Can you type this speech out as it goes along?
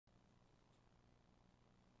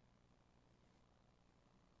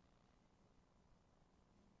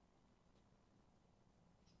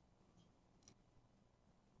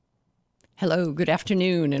Hello, good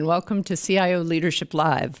afternoon, and welcome to CIO Leadership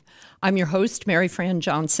Live. I'm your host, Mary Fran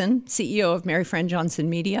Johnson, CEO of Mary Fran Johnson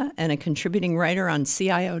Media and a contributing writer on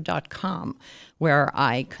CIO.com, where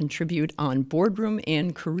I contribute on boardroom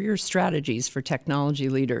and career strategies for technology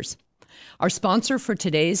leaders. Our sponsor for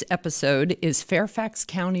today's episode is Fairfax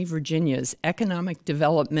County, Virginia's Economic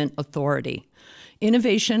Development Authority.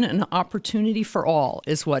 Innovation and opportunity for all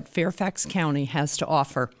is what Fairfax County has to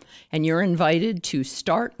offer, and you're invited to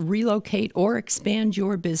start, relocate, or expand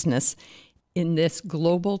your business in this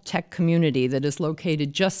global tech community that is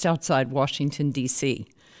located just outside Washington, D.C.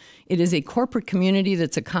 It is a corporate community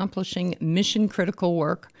that's accomplishing mission-critical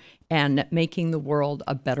work and making the world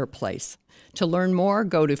a better place. To learn more,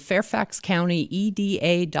 go to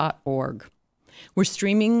fairfaxcountyeda.org. We're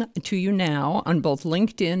streaming to you now on both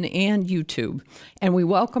LinkedIn and YouTube, and we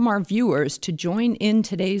welcome our viewers to join in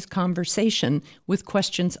today's conversation with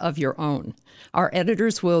questions of your own. Our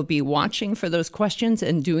editors will be watching for those questions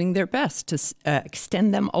and doing their best to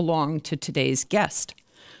extend them along to today's guest,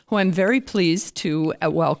 who I'm very pleased to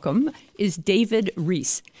welcome is David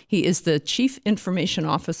Reis. He is the Chief Information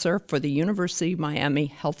Officer for the University of Miami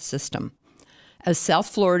Health System. As South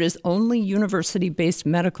Florida's only university-based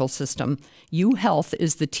medical system, UHealth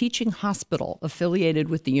is the teaching hospital affiliated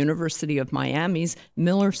with the University of Miami's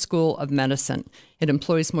Miller School of Medicine. It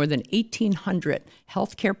employs more than 1,800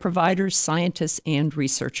 healthcare providers, scientists, and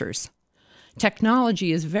researchers.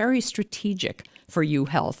 Technology is very strategic for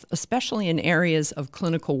UHealth, especially in areas of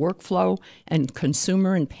clinical workflow and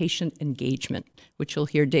consumer and patient engagement, which you'll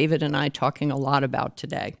hear David and I talking a lot about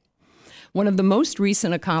today. One of the most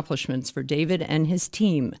recent accomplishments for David and his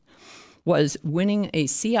team was winning a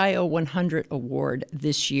CIO 100 award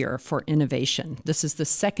this year for innovation. This is the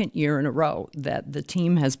second year in a row that the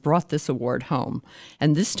team has brought this award home.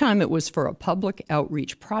 And this time it was for a public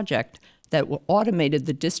outreach project that automated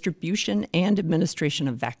the distribution and administration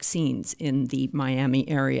of vaccines in the Miami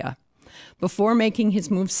area. Before making his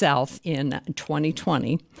move south in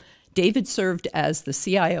 2020, David served as the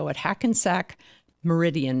CIO at Hackensack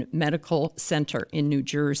Meridian Medical Center in New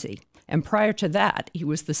Jersey. And prior to that, he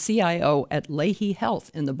was the CIO at Leahy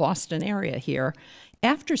Health in the Boston area here,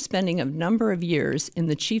 after spending a number of years in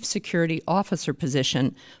the Chief Security Officer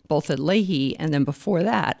position, both at Leahy and then before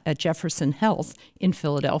that at Jefferson Health in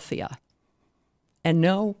Philadelphia. And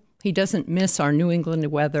no, he doesn't miss our New England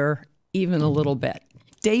weather even a little bit.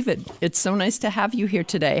 David, it's so nice to have you here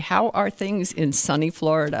today. How are things in sunny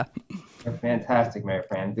Florida? You're fantastic, Mary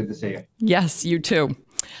Fran. Good to see you. Yes, you too.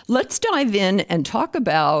 Let's dive in and talk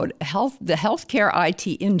about the healthcare IT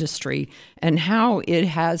industry and how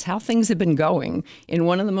things have been going in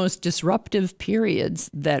one of the most disruptive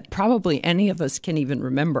periods that probably any of us can even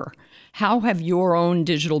remember. How have your own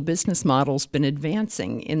digital business models been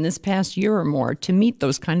advancing in this past year or more to meet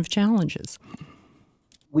those kind of challenges?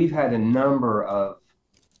 We've had a number of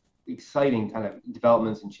exciting kind of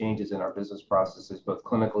developments and changes in our business processes, both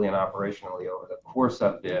clinically and operationally, over the course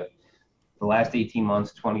of the last 18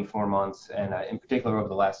 months, 24 months, and in particular over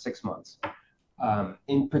the last 6 months.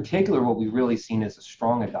 In particular, what we've really seen is a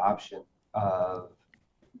strong adoption of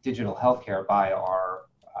digital healthcare by our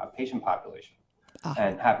patient population.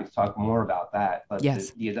 And happy to talk more about that. But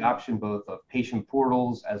yes, the adoption both of patient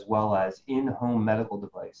portals as well as in-home medical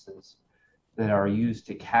devices that are used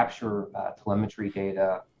to capture telemetry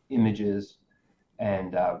data, images,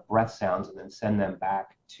 and breath sounds, and then send them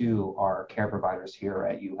back to our care providers here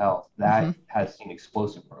at UHealth. That has seen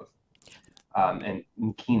explosive growth and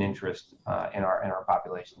keen interest in our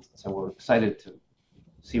populations. And so we're excited to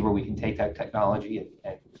see where we can take that technology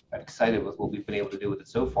and excited with what we've been able to do with it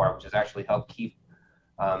so far, which has actually helped keep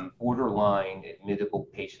borderline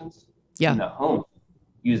admittable patients in the home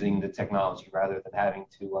using the technology rather than having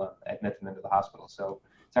to admit them into the hospital. So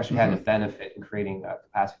it's actually had a benefit in creating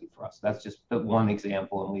capacity for us. That's just one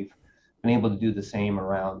example, and we've been able to do the same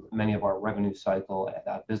around many of our revenue cycle and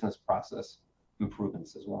business process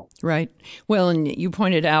improvements as well. Right. Well, and you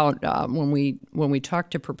pointed out when we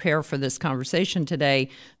talked to prepare for this conversation today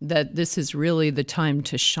that this is really the time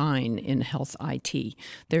to shine in health IT.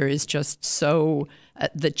 There is just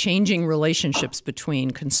the changing relationships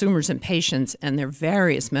between consumers and patients and their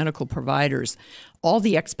various medical providers. All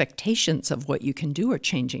the expectations of what you can do are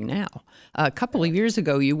changing now. A couple of years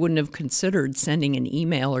ago, you wouldn't have considered sending an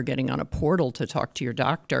email or getting on a portal to talk to your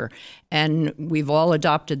doctor, and we've all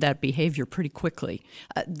adopted that behavior pretty quickly.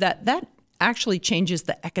 That actually changes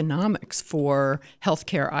the economics for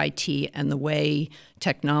healthcare IT and the way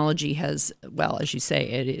technology has, well, as you say,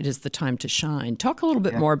 it is the time to shine. Talk a little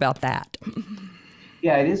bit more about that.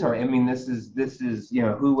 Yeah, it is. I mean, this is,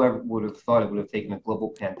 whoever would have thought it would have taken a global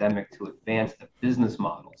pandemic to advance the business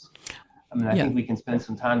models I mean, I Yeah. think we can spend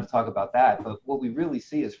some time to talk about that, but what we really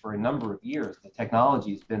see is for a number of years, the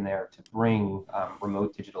technology has been there to bring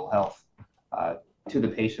remote digital health uh, to the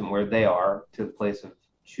patient where they are, to the place of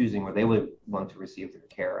choosing where they would want to receive their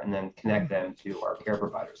care, and then connect them to our care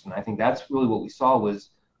providers. And I think that's really what we saw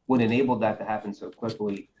was what enabled that to happen so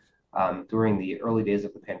quickly during the early days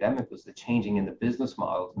of the pandemic was the changing in the business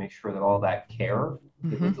model to make sure that all that care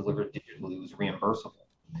that was delivered digitally was reimbursable,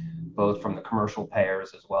 both from the commercial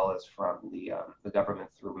payers as well as from the government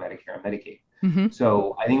through Medicare and Medicaid.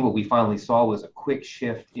 So I think what we finally saw was a quick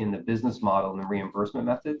shift in the business model and the reimbursement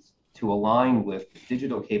methods to align with the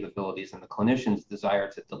digital capabilities and the clinician's desire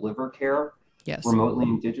to deliver care remotely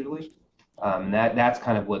and digitally. That's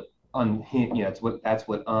kind of what that's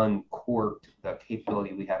what uncorked the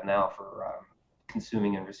capability we have now for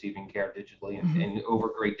consuming and receiving care digitally and over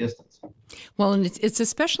great distance. Well, and it's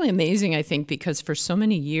especially amazing, I think, because for so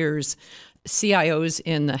many years, CIOs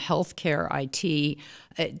in the healthcare IT,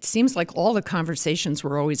 it seems like all the conversations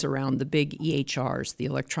were always around the big EHRs, the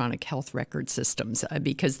electronic health record systems,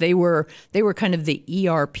 because they were kind of the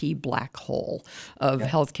ERP black hole of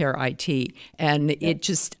healthcare IT. And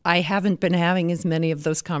I haven't been having as many of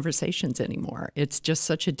those conversations anymore. It's just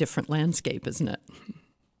such a different landscape, isn't it?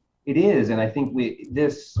 It is, and I think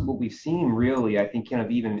what we've seen really, I think kind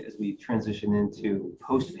of even as we transition into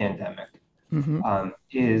post-pandemic,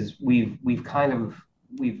 is we've done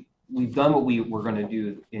what we were going to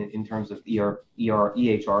do in terms of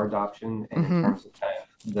EHR adoption and in terms of kind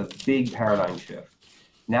of the big paradigm shift.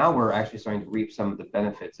 Now we're actually starting to reap some of the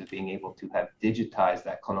benefits of being able to have digitized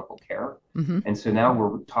that clinical care, and so now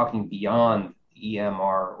we're talking beyond the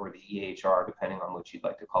EMR or the EHR, depending on what you'd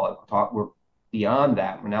like to call it. We're beyond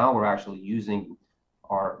that. Now we're actually using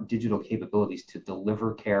our digital capabilities to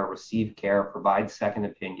deliver care, receive care, provide second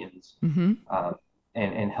opinions,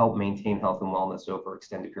 and help maintain health and wellness over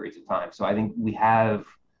extended periods of time. So I think we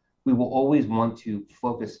will always want to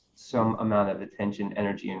focus some amount of attention,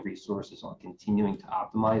 energy, and resources on continuing to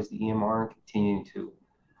optimize the EMR and continuing to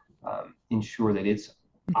ensure that it's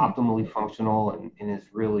optimally functional and is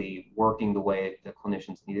really working the way the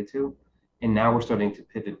clinicians need it to. And now we're starting to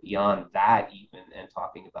pivot beyond that even and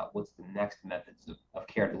talking about what's the next methods of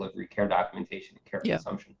care delivery, care documentation, and care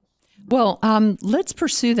consumption. Well, let's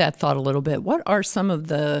pursue that thought a little bit. What are some of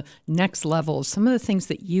the next levels, some of the things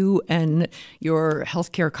that you and your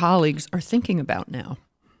healthcare colleagues are thinking about now?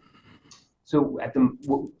 So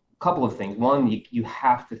couple of things. One, you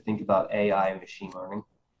have to think about AI and machine learning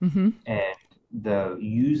and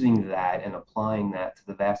using that and applying that to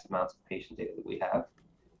the vast amounts of patient data that we have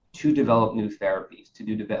to develop new therapies,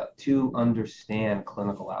 to understand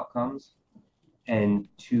clinical outcomes, and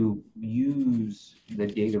to use the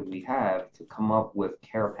data we have to come up with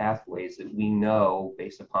care pathways that we know,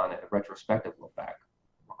 based upon a retrospective look back,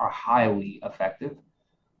 are highly effective,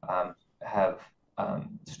 have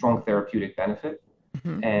strong therapeutic benefit,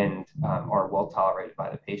 and are well tolerated by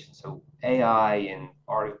the patient. So AI in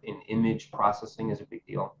image processing is a big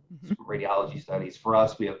deal. Radiology studies. For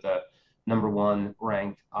us, we have the #1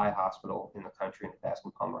 ranked eye hospital in the country in the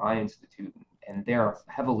Bascom Palmer Eye Institute, and they're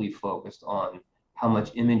heavily focused on how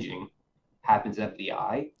much imaging happens at the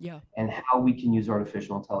eye and how we can use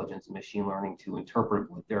artificial intelligence and machine learning to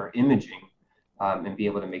interpret what they're imaging and be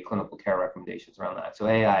able to make clinical care recommendations around that. So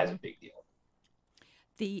AI is a big deal.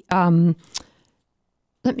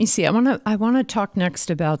 Let me see. I want to talk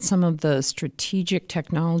next about some of the strategic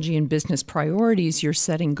technology and business priorities you're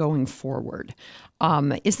setting going forward.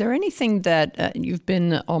 Is there anything that you've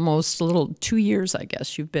been almost 2 years, I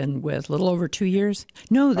guess you've been with, a little over 2 years?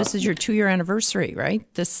 No, this is your 2-year anniversary, right?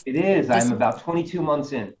 It is. I'm about 22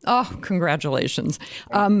 months in. Oh, congratulations.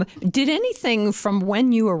 Did anything from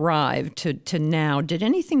when you arrived to now, did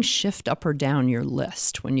anything shift up or down your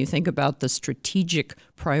list when you think about the strategic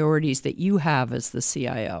priorities that you have as the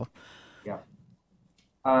CIO? Yeah.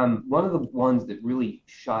 One of the ones that really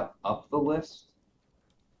shot up the list,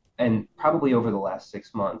 and probably over the last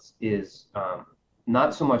 6 months, is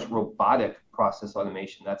not so much robotic process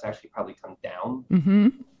automation. That's actually probably come down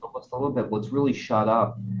almost a little bit. What's really shot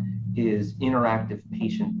up is interactive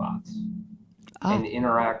patient bots and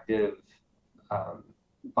interactive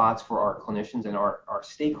bots for our clinicians and our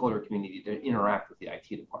stakeholder community to interact with the IT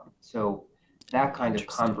department. So that kind of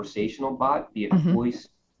conversational bot, be it voice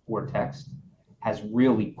or text, has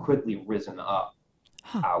really quickly risen up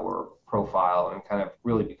our profile and kind of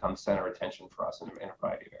really become center attention for us in a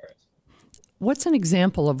variety of areas. What's an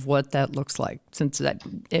example of what that looks like? Since that,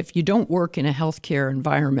 if you don't work in a healthcare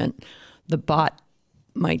environment, the bot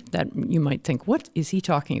you might think, what is he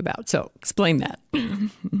talking about? So explain that.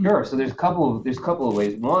 Sure. So there's a couple of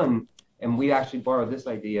ways. One, And we actually borrowed this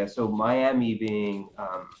idea. So Miami being,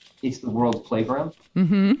 it's the world's playground.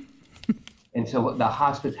 Mm-hmm. And so the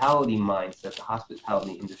hospitality mindset, the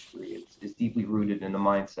hospitality industry is deeply rooted in the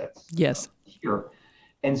mindsets Yes. here.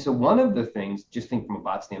 And so one of the things, just think from a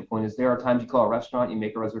bot standpoint, is there are times you call a restaurant, you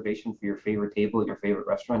make a reservation for your favorite table at your favorite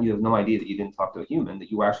restaurant. You have no idea that you didn't talk to a human,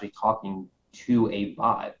 that you were actually talking to a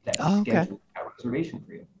bot that Oh, okay. scheduled that reservation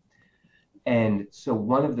for you. And so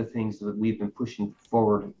one of the things that we've been pushing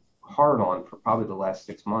forward hard on for probably the last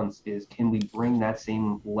 6 months is, can we bring that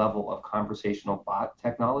same level of conversational bot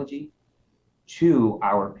technology to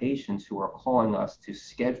our patients who are calling us to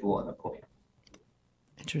schedule an appointment?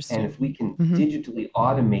 Interesting. And if we can Mm-hmm. digitally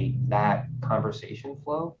automate that conversation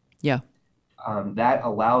flow, Yeah. that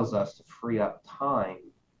allows us to free up time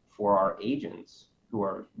for our agents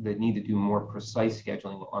that need to do more precise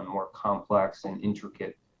scheduling on more complex and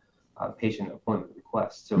intricate patient appointment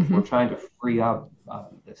requests. So Mm-hmm. we're trying to free up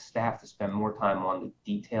the staff to spend more time on the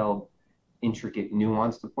detailed, intricate,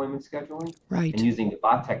 nuanced appointment scheduling, Right. and using the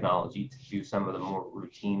bot technology to do some of the more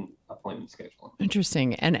routine appointment scheduling.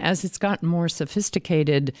 Interesting. And as it's gotten more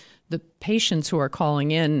sophisticated, the patients who are calling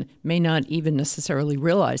in may not even necessarily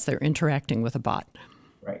realize they're interacting with a bot.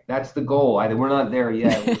 Right. That's the goal. We're not there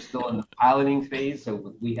yet. We're still in the piloting phase,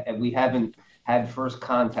 so we haven't had first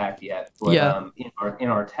contact yet. But Yeah. In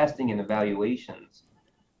our testing and evaluations,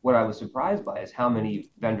 what I was surprised by is how many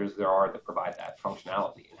vendors there are that provide that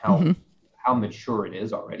functionality, and how mature it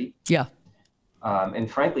is already. Yeah. And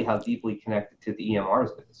frankly, how deeply connected to the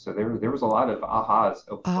EMRs it is. So there was a lot of ahas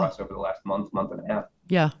for us over the last month and a half.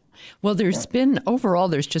 Yeah. Well, there's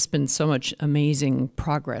just been so much amazing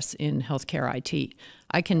progress in healthcare IT.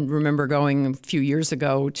 I can remember going a few years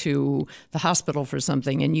ago to the hospital for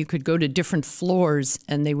something, and you could go to different floors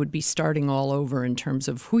and they would be starting all over in terms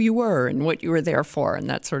of who you were and what you were there for and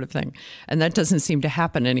that sort of thing. And that doesn't seem to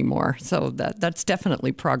happen anymore. So that's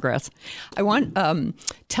definitely progress. I want,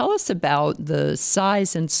 tell us about the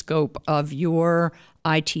size and scope of your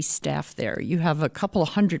IT staff there. You have a couple of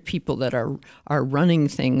hundred people that are running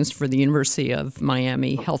things for the University of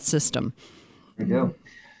Miami Health System. We do.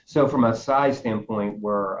 So from a size standpoint,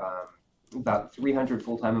 we're about 300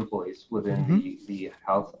 full-time employees within the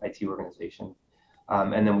health IT organization.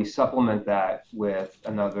 And then we supplement that with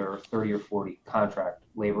another 30 or 40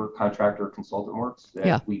 contractor consultant works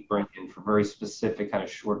that we bring in for very specific kind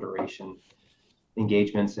of short duration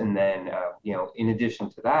engagements. And then, in addition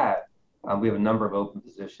to that, we have a number of open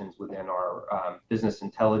positions within our business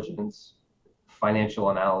intelligence, financial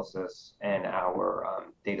analysis, and our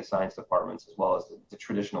data science departments, as well as the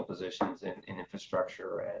traditional positions in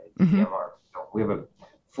infrastructure and EMR. So we have a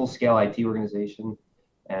full-scale IT organization,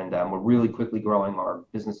 and we're really quickly growing our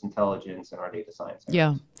business intelligence and our data science areas.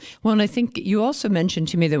 Yeah. Well, and I think you also mentioned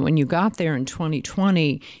to me that when you got there in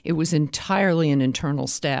 2020, it was entirely an internal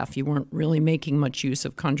staff. You weren't really making much use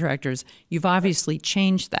of contractors. You've obviously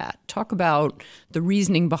changed that. Talk about the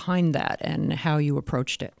reasoning behind that and how you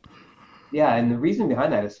approached it. Yeah, and the reason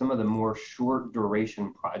behind that is some of the more short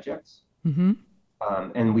duration projects.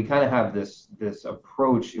 And we kind of have this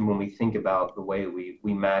approach, and when we think about the way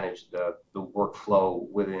we manage the workflow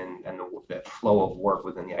within and the flow of work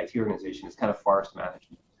within the IT organization is kind of forest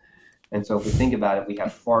management. And so if we think about it, we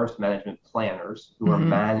have forest management planners who are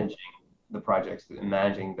managing the projects and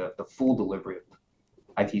managing the full delivery of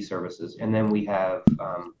IT services. And then we have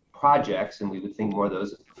projects, and we would think more of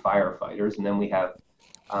those as firefighters. And then we have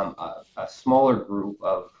a smaller group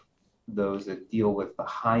of those that deal with the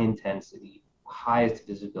high intensity, highest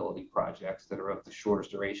visibility projects that are of the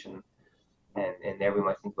shortest duration. And there we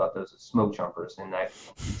might think about those as smoke jumpers and that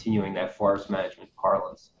continuing that forest management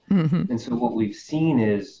parlance. And so what we've seen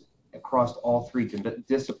is across all three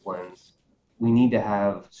disciplines, we need to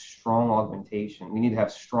have strong augmentation. We need to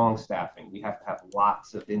have strong staffing. We have to have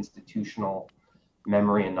lots of institutional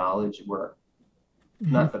memory and knowledge. We're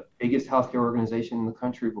not the biggest healthcare organization in the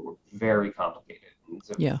country, but we're very complicated. It's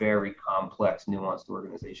a very complex, nuanced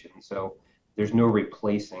organization. So there's no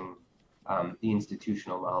replacing the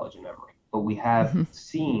institutional knowledge and memory. But we have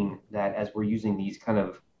seen that as we're using these kind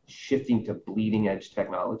of shifting to bleeding edge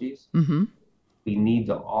technologies, we need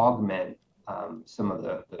to augment some of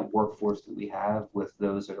the workforce that we have with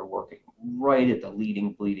those that are working right at the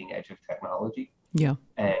bleeding edge of technology.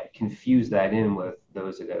 And confuse that in with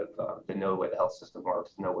those that know what the health system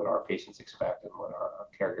works, know what our patients expect, and what our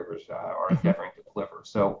caregivers are endeavoring to deliver.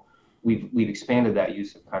 So we've expanded that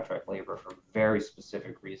use of contract labor for very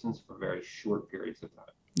specific reasons for very short periods of time.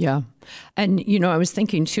 Yeah. And, you know, I was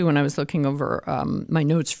thinking too, when I was looking over my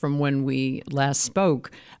notes from when we last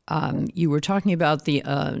spoke, you were talking about the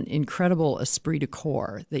incredible esprit de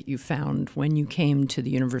corps that you found when you came to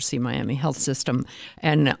the University of Miami Health System.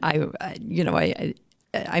 And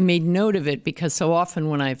I made note of it because so often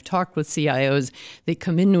when I've talked with CIOs, they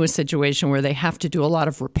come into a situation where they have to do a lot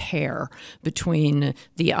of repair between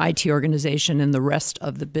the IT organization and the rest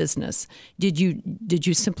of the business. Did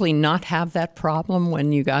you simply not have that problem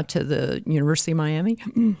when you got to the University of Miami?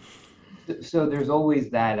 So there's always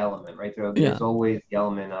that element, right? There's always the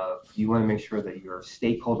element of you want to make sure that your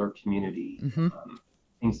stakeholder community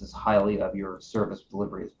thinks as highly of your service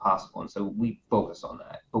delivery as possible. And so we focus on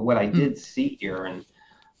that. But what I did see here, and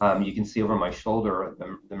you can see over my shoulder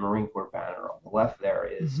the Marine Corps banner on the left there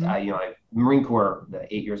is, Marine Corps, the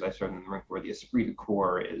 8 years I served in the Marine Corps, the esprit de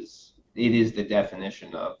corps is the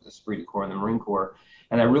definition of the esprit de corps in the Marine Corps.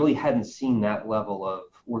 And I really hadn't seen that level of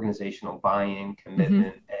organizational buy-in,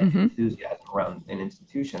 commitment, and enthusiasm around an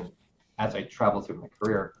institution as I traveled through my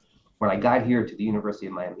career. When I got here to the University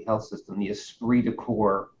of Miami Health System, the esprit de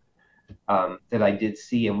corps that I did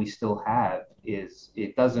see and we still have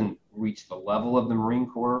it doesn't reach the level of the Marine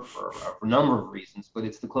Corps for a number of reasons, but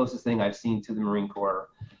it's the closest thing I've seen to the Marine Corps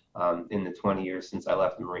in the 20 years since I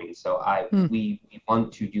left the Marines. So we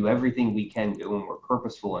want to do everything we can do, and we're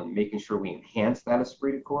purposeful in making sure we enhance that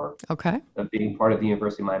esprit de corps. Okay. Of being part of the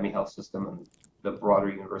University of Miami Health System and the broader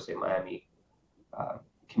University of Miami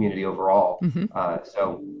community overall.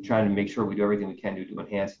 So trying to make sure we do everything we can do to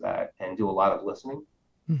enhance that and do a lot of listening.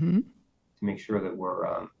 To make sure that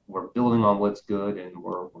we're building on what's good and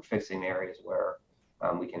we're fixing areas where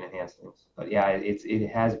we can enhance things. But yeah, it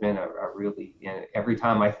has been a really, every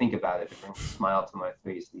time I think about it, it brings a smile to my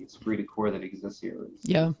face. The esprit de corps that exists here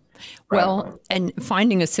is well, and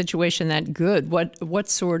finding a situation that good, what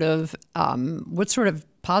sort of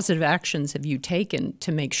positive actions have you taken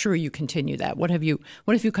to make sure you continue that? What have you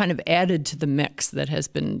kind of added to the mix that has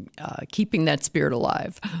been keeping that spirit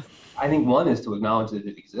alive? I think one is to acknowledge that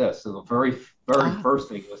it exists. So the very first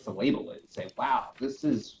thing was to label it and say, wow, this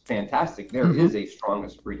is fantastic. There is a strong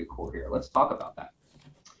esprit de corps here. Let's talk about that.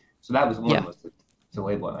 So that was one, was to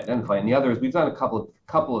label and identify. And the other is we've done a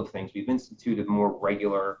couple of things. We've instituted more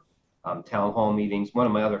regular town hall meetings. One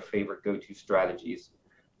of my other favorite go-to strategies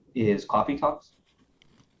is coffee talks.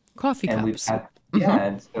 Coffee and cups. We've had,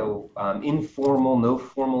 and so informal, no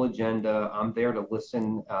formal agenda. I'm there to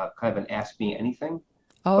listen, kind of an ask me anything.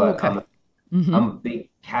 Oh, okay. I'm a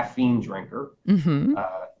big caffeine drinker,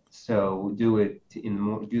 so do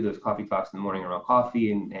those coffee talks in the morning around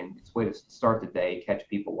coffee, and it's a way to start the day, catch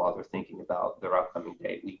people while they're thinking about their upcoming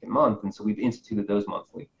day, week, and month. And so we've instituted those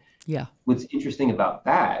monthly. Yeah. What's interesting about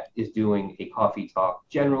that is doing a coffee talk.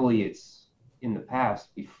 Generally, it's in the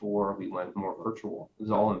past before we went more virtual. It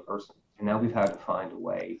was all in person, and now we've had to find a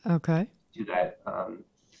way to do that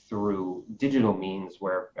through digital means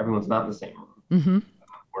where everyone's not in the same room.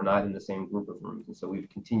 We're not in the same group of rooms. And so we've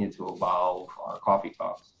continued to evolve our coffee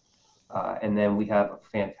talks. And then we have a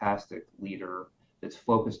fantastic leader that's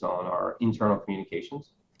focused on our internal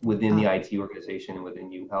communications within the IT organization and within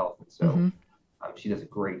UHealth. And so she does a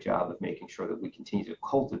great job of making sure that we continue to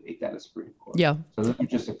cultivate that esprit de corps. Yeah. So those are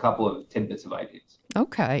just a couple of tidbits of ideas.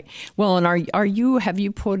 Okay. Well, and have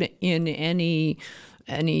you put in any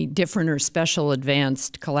different or special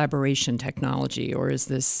advanced collaboration technology, or is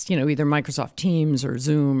this, either Microsoft Teams or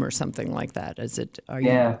Zoom or something like that? Are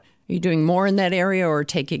you doing more in that area or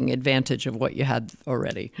taking advantage of what you had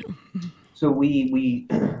already? So we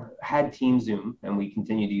had Teams Zoom, and we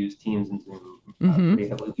continue to use Teams and Zoom pretty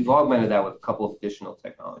heavily. We've augmented that with a couple of additional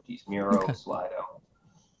technologies, Miro, Slido.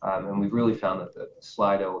 And we've really found that the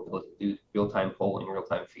Slido ability to do real-time polling,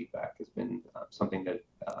 real-time feedback has been something that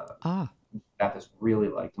staff has really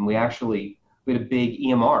liked. And we had a big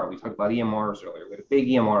EMR. We talked about EMRs earlier. We had a big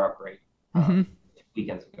EMR upgrade 2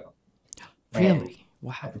 weekends ago. Really?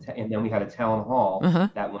 Wow. And then we had a town hall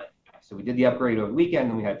that went. So we did the upgrade over the weekend,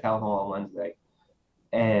 and we had a town hall on Wednesday.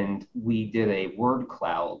 And we did a word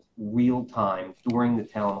cloud real-time during the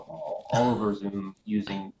town hall, all over Zoom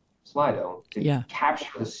using Slido to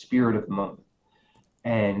capture the spirit of the moment.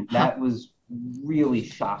 And that was really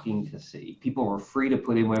shocking to see. People were free to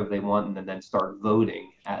put in whatever they want and then start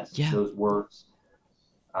voting as those words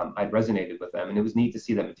I resonated with them. And it was neat to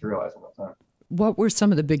see that materialize in real time. What were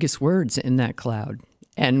some of the biggest words in that cloud?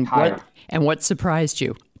 And what surprised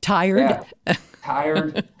you? Tired? Yeah.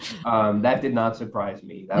 Tired. That did not surprise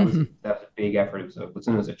me. That was a big effort. It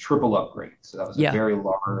was a triple upgrade. So that was a very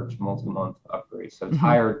large multi-month upgrade. So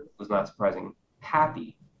tired was not surprising.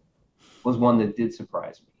 Happy was one that did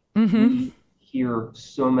surprise me. We hear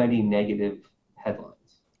so many negative headlines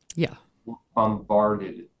Yeah.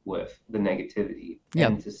 bombarded with the negativity, Yep.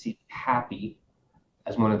 and to see happy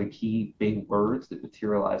as one of the key big words that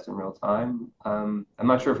materialized in real time. I'm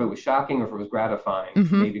not sure if it was shocking or if it was gratifying,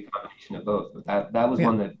 Mm-hmm. maybe a combination of both, but that was Yeah.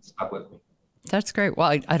 one that stuck with me. That's great.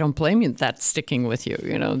 Well, I don't blame you that that's sticking with you.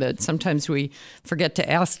 You know, that sometimes we forget to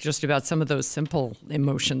ask just about some of those simple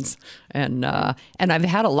emotions. And I've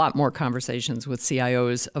had a lot more conversations with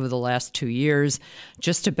CIOs over the last 2 years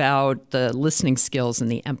just about the listening skills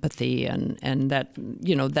and the empathy and that,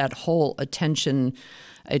 you know, that whole attention.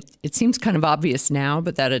 It seems kind of obvious now,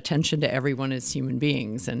 but that attention to everyone as human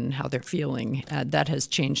beings and how they're feeling, that has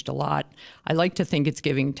changed a lot. I like to think it's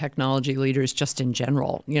giving technology leaders just in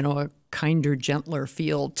general, you know, a kinder, gentler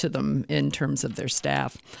feel to them in terms of their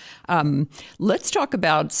staff. Let's talk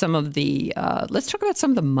about some of the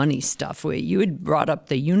money stuff. You had brought up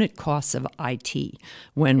the unit costs of IT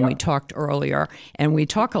when we talked earlier, and we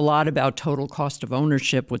talk a lot about total cost of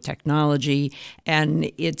ownership with technology,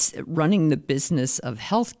 and it's running the business of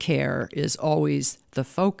healthcare is always the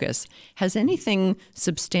focus. Has anything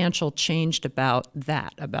substantial changed about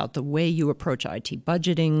that, about the way you approach IT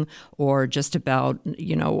budgeting, or just about,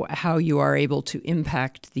 you know, how you are able to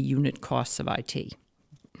impact the unit costs of IT?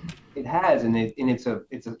 It has, and it's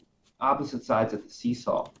a opposite sides of the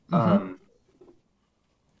seesaw. Mm-hmm.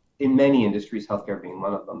 In many industries, healthcare being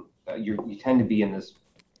one of them, you tend to be in this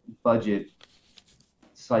budget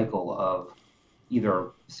cycle of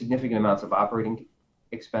either significant amounts of operating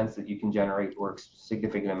expense that you can generate or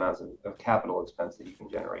significant amounts of capital expense that you can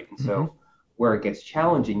generate. And Mm-hmm. so where it gets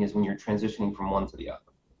challenging is when you're transitioning from one to the other.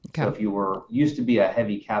 Okay. So if you were used to be a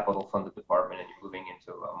heavy capital funded department and you're moving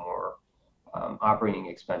into a more operating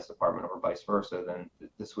expense department or vice versa, then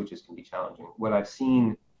the switches can be challenging. What I've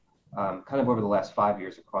seen kind of over the last 5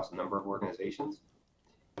 years across a number of organizations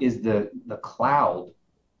is the cloud,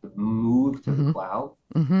 the move to the cloud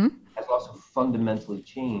Mm-hmm. has also fundamentally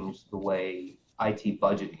changed the way IT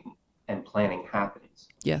budgeting and planning happens.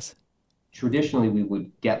 Yes. Traditionally, we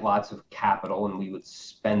would get lots of capital and we would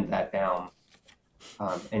spend that down.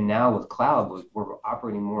 And now with cloud, we're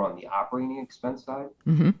operating more on the operating expense side,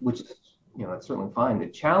 Mm-hmm. which is, you know, that's certainly fine. The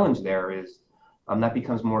challenge there is that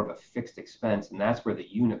becomes more of a fixed expense, and that's where the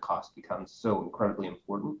unit cost becomes so incredibly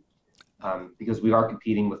important. Because we are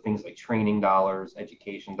competing with things like training dollars,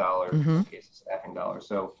 education dollars, in some cases staffing dollars.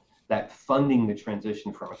 So that funding the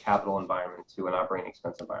transition from a capital environment to an operating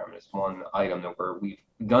expense environment is one item that we've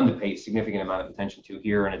begun to pay a significant amount of attention to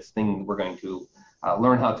here, and it's thing we're going to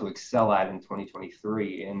learn how to excel at in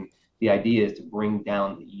 2023. And the idea is to bring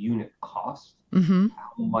down the unit cost, how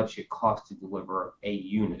much it costs to deliver a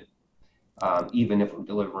unit, even if we're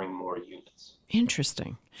delivering more units.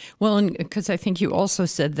 Interesting. Well, and because I think you also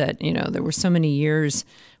said that, you know, there were so many years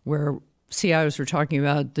where CIOs were talking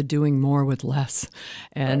about the doing more with less,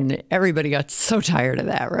 and everybody got so tired of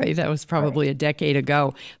that, right? That was probably a decade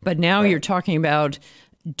ago. But now you're talking about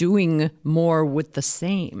doing more with the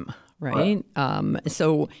same, right?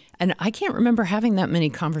 So, and I can't remember having that many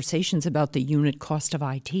conversations about the unit cost of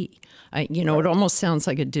IT. You know, it almost sounds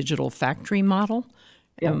like a digital factory model.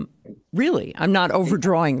 Really, I'm not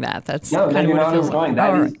overdrawing that. That's No, kind of you're what it not feels overdrawing. like. That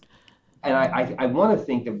All is, right. and I want to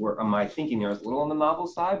think that my thinking there is a little on the novel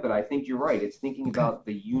side, but I think you're right. It's thinking about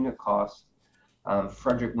the unit cost.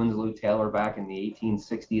 Frederick Winslow Taylor back in the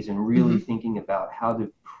 1860s, and really thinking about how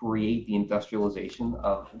to create the industrialization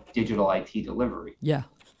of digital IT delivery. Yeah.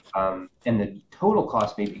 And the total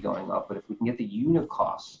cost may be going up, but if we can get the unit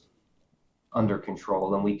cost under control,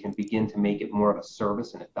 then we can begin to make it more of a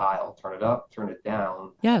service and a dial. Turn it up, turn it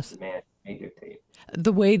down. Yes. Demand may dictate.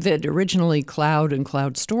 The way that originally cloud and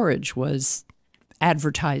cloud storage was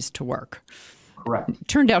advertised to work. Correct. It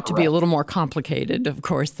turned out to be a little more complicated, of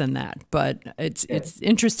course, than that. But it's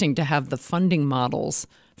interesting to have the funding models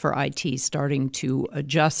for IT starting to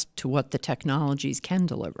adjust to what the technologies can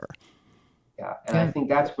deliver. Yeah, and I think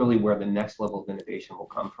that's really where the next level of innovation will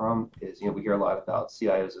come from. Is, you know, we hear a lot about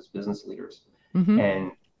CIOs as business leaders,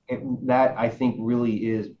 and that I think really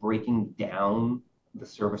is breaking down the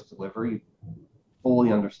service delivery,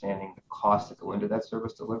 fully understanding the costs that go into that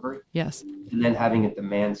service delivery. Yes. And then having a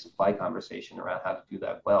demand supply conversation around how to do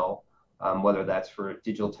that well, whether that's for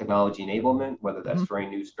digital technology enablement, whether that's for a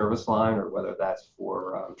new service line, or whether that's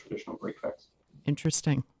for traditional break fix.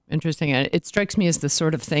 Interesting. Interesting. And it strikes me as the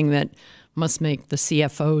sort of thing that must make the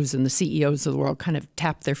CFOs and the CEOs of the world kind of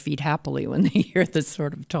tap their feet happily when they hear this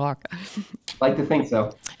sort of talk. Like to think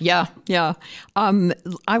so. Yeah, yeah.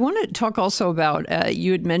 I want to talk also about,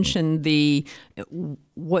 you had mentioned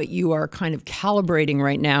what you are kind of calibrating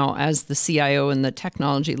right now as the CIO and the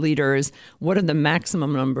technology leaders. What are the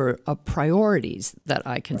maximum number of priorities that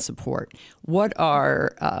I can support? What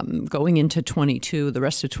are, going into 22, the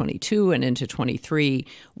rest of 22 and into 23,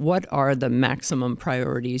 what are the maximum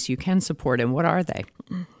priorities you can support, and what are they?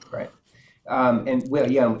 Right. And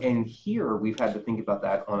well, yeah, and here we've had to think about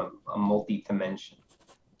that on a multi-dimension.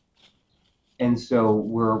 And so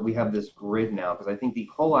we have this grid now, because I think the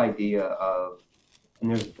whole idea of, and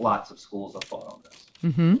there's lots of schools of thought on this.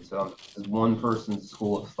 Mm-hmm. So there's one person's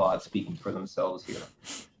school of thought speaking for themselves here.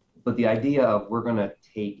 But the idea of we're going to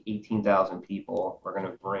take 18,000 people, we're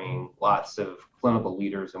going to bring lots of clinical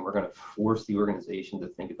leaders, and we're going to force the organization to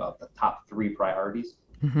think about the top 3 priorities.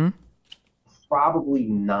 Mm-hmm. Probably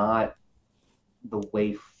not the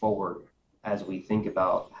way forward as we think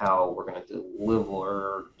about how we're going to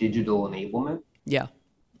deliver digital enablement, yeah,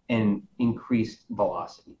 and increased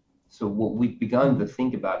velocity. So what we've begun to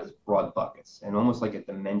think about is broad buckets, and almost like a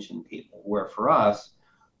dimension table, where for us,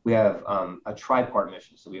 we have a tripart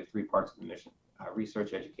mission. So we have 3 parts of the mission: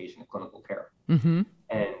 research, education, and clinical care. Mm-hmm.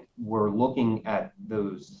 And we're looking at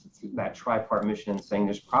that tripart mission and saying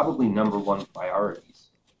there's probably number 1 priorities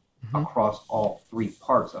across all 3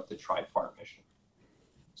 parts of the tripart mission.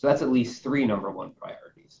 So that's at least 3 number 1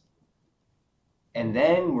 priorities. And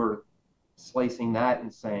then we're slicing that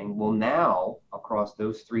and saying, well, now across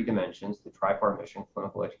those 3 dimensions, the tripart mission,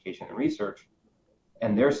 clinical education, and research,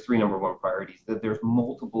 and there's 3 number 1 priorities, that there's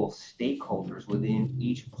multiple stakeholders within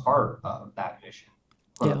each part of that mission,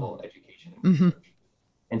 clinical education, and research.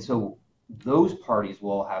 And so those parties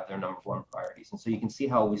will have their number 1 priorities. And so you can see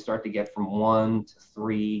how we start to get from 1 to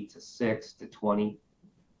 3 to 6 to 20.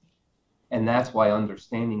 And that's why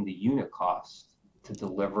understanding the unit cost to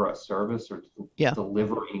deliver a service or to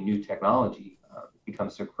deliver a new technology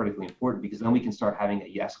becomes so critically important, because then we can start having a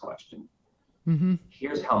yes question. Mm-hmm.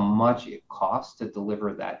 Here's how much it costs to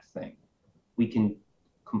deliver that thing. We can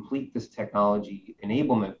complete this technology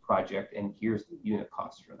enablement project, and here's the unit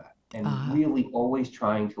cost for that. And really always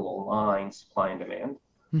trying to align supply and demand.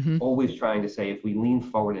 Mm-hmm. Always trying to say, if we lean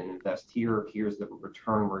forward and invest here, here's the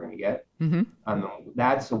return we're going to get. Mm-hmm.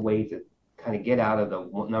 That's a way to kind of get out of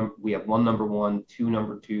we have 1 number 1, 2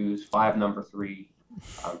 number 2s, 5 number 3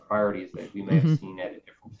 priorities that we may have seen at a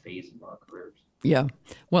different phase of our careers. Yeah.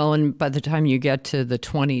 Well, and by the time you get to the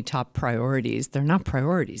 20 top priorities, they're not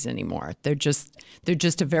priorities anymore. They're just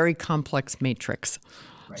a very complex matrix.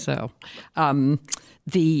 Right. So, let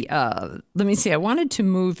me see. I wanted to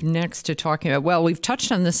move next to talking about, well, we've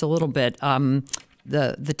touched on this a little bit.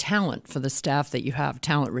 The talent for the staff that you have,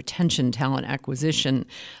 talent retention, talent acquisition.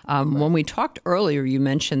 When we talked earlier, you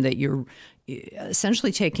mentioned that you're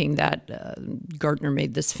essentially taking that, Gartner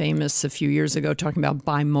made this famous a few years ago, talking about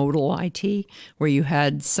bimodal IT, where you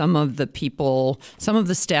had some of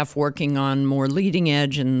the staff working on more leading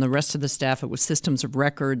edge, and the rest of the staff, it was systems of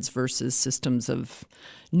records versus systems of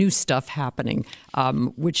new stuff happening,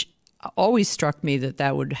 which always struck me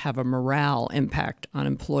that would have a morale impact on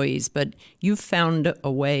employees. But you've found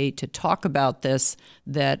a way to talk about this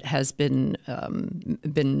that has been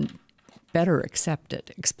better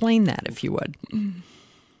accepted. Explain that, if you would.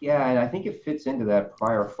 Yeah, and I think it fits into that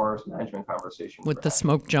prior forest management conversation with the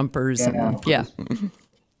smoke jumpers. Yeah.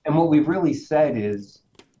 And what we've really said is,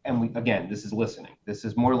 again, this is listening. This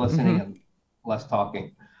is more listening and less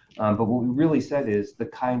talking. But what we really said is the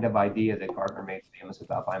kind of idea that Gartner made famous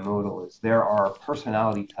about bimodal is there are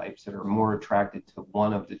personality types that are more attracted to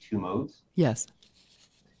one of the 2 modes. Yes.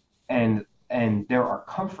 And there are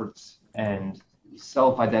comforts and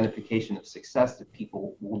self-identification of success that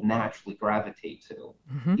people will naturally gravitate to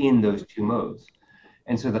in those 2 modes.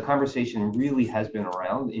 And so the conversation really has been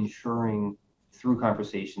around ensuring through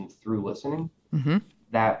conversation, through listening,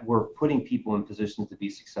 that we're putting people in positions to be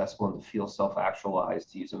successful and to feel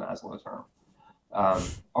self-actualized, to use a Maslow term,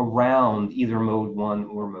 around either mode 1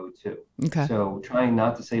 or mode 2. Okay. So trying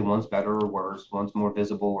not to say one's better or worse, one's more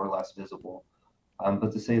visible or less visible,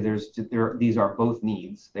 but to say these are both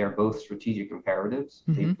needs. They are both strategic imperatives.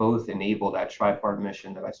 They both enable that tripart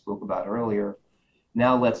mission that I spoke about earlier.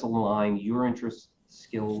 Now let's align your interests,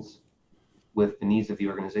 skills with the needs of the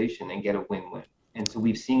organization and get a win-win. And so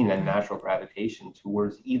we've seen a natural gravitation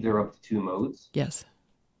towards either of the 2 modes. Yes.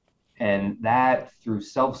 And that, through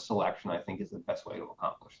self-selection, I think is the best way to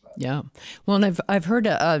accomplish that. Yeah. Well, and I've heard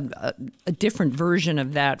a different version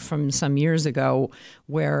of that from some years ago,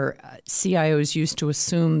 where CIOs used to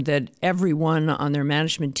assume that everyone on their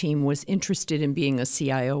management team was interested in being a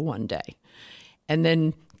CIO one day. And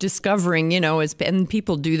then discovering, and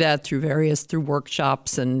people do that through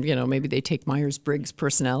workshops, and, maybe they take Myers-Briggs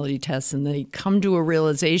personality tests and they come to a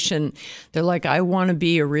realization. They're like, I want to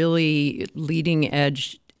be a really leading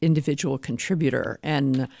edge individual contributor,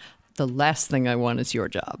 and the last thing I want is your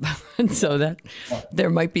job. And so that there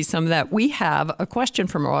might be some of that. We have a question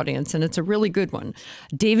from our audience, and it's a really good one.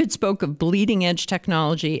 David spoke of bleeding edge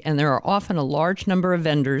technology, and there are often a large number of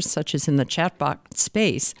vendors, such as in the chatbot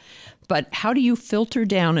space. But how do you filter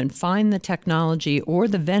down and find the technology or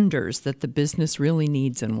the vendors that the business really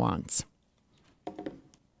needs and wants?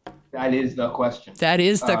 That is the question. That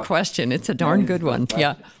is the question. It's a darn good one.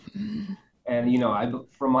 Yeah. And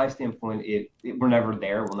from my standpoint, we're never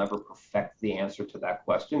there. We'll never perfect the answer to that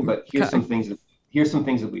question. But here's some things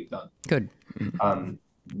that we've done. Good.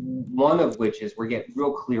 One of which is we're getting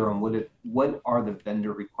real clear on what are the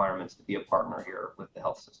vendor requirements to be a partner here with the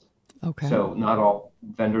health system. Okay. So not all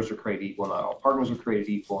vendors are created equal, not all partners are created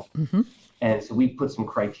equal. Mm-hmm. And so we put some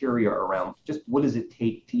criteria around just what does it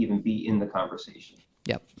take to even be in the conversation.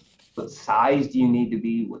 Yep. What size do you need to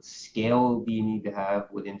be? What scale do you need to have?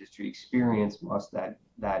 What industry experience must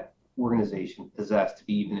that organization possess to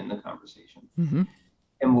be even in the conversation? Mm-hmm.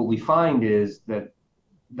 And what we find is that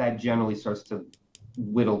generally starts to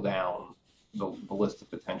whittle down the list of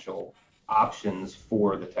potential options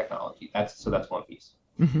for the technology. That's one piece.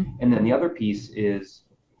 Mm-hmm. And then the other piece is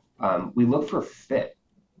we look for fit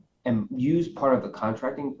and use part of the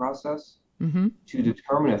contracting process mm-hmm. to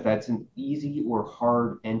determine if that's an easy or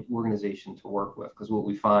hard organization to work with. Because what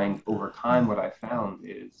we find over time, what I found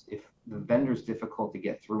is if the vendor's difficult to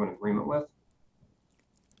get through an agreement with,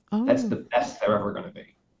 that's the best they're ever going to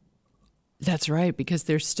be. That's right, because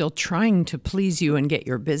they're still trying to please you and get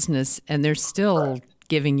your business, and they're still Correct.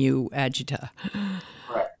 Giving you agita.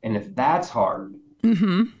 Correct. And if that's hard,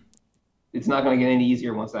 mm-hmm. it's not going to get any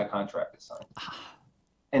easier once that contract is signed.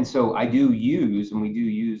 And so we do use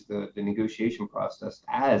the negotiation process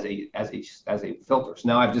as a filter. So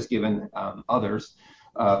now I've just given others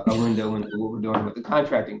a window into what we're doing with the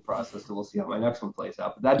contracting process. So we'll see how my next one plays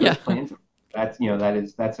out. But that does play into it.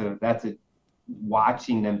 That's a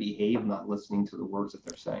watching them behave, not listening to the words that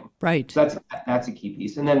they're saying. Right. So that's a key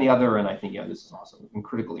piece. And then the other, and I think this is also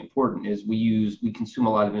critically important, is we consume a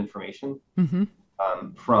lot of information mm-hmm.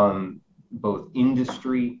 From both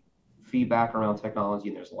industry feedback around technology,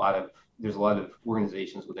 and there's a lot of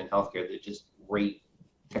organizations within healthcare that just rate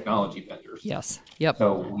technology vendors. Yes. Yep.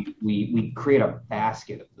 So we create a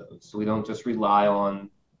basket of those. So we don't just rely on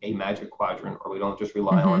a magic quadrant, or we don't just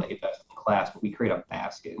rely mm-hmm. on a best in class, but we create a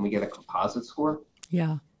basket and we get a composite score.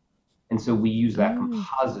 Yeah. And so we use that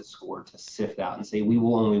composite score to sift out and say we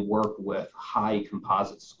will only work with high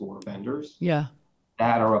composite score vendors. Yeah.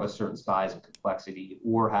 That are of a certain size and complexity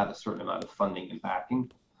or have a certain amount of funding and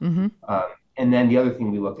backing. Mm-hmm. And then the other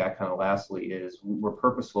thing we look at kind of lastly is we're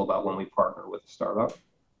purposeful about when we partner with a startup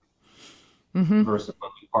mm-hmm. versus when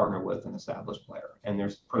we partner with an established player. And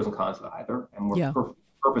there's pros and cons to either. And we're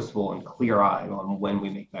purposeful and clear-eyed on when we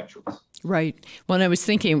make that choice. Right. Well, and I was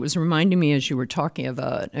thinking, it was reminding me as you were talking of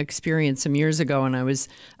an experience some years ago, and I was,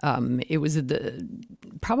 it was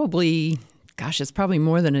it's probably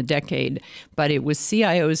more than a decade, but it was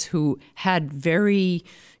CIOs who had very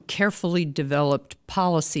carefully developed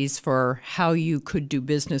policies for how you could do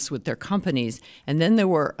business with their companies. And then there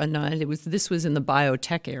were this was in the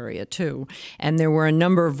biotech area too. And there were a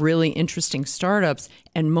number of really interesting startups,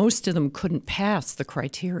 and most of them couldn't pass the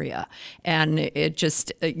criteria. And it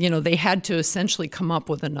just, they had to essentially come up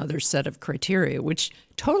with another set of criteria, which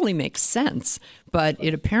totally makes sense. But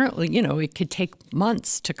it apparently, it could take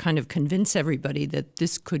months to kind of convince everybody that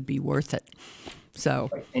this could be worth it. So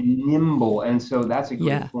and nimble, and so that's a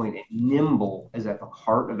great point. And nimble is at the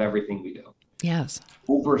heart of everything we do. Yes.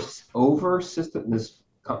 Over system. This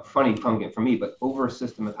funny pumpkin for me, but over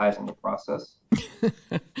systematizing the process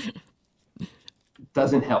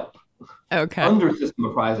doesn't help. Okay. Under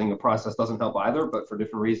systematizing a process doesn't help either, but for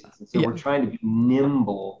different reasons. And so we're trying to be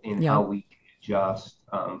nimble in how we adjust,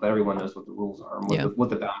 but everyone knows what the rules are and what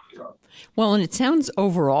the boundaries are. Well, and it sounds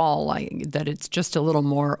overall that it's just a little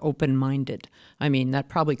more open-minded. I mean, that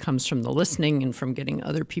probably comes from the listening and from getting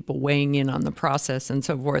other people weighing in on the process and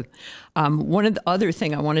so forth. One of the other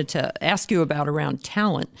thing I wanted to ask you about around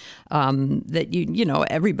talent, that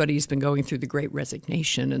everybody's been going through the great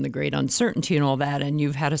resignation and the great uncertainty and all that, and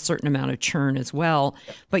you've had a certain amount of churn as well.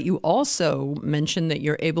 But you also mentioned that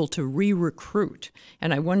you're able to re-recruit.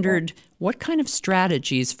 And I wondered, what kind of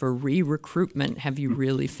strategies for re-recruitment have you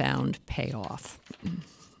really found pay off?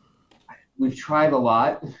 We've tried a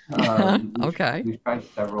lot. Okay. We've tried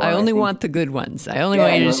several. I only want the good ones. I only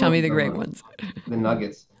want you to tell me the great ones. The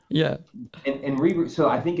nuggets. Yeah. So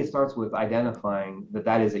I think it starts with identifying that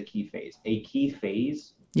that is a key phase. A key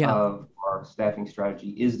phase Yeah. of our staffing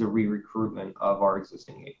strategy is the re-recruitment of our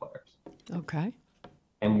existing A players. Okay.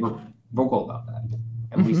 And we're vocal about that.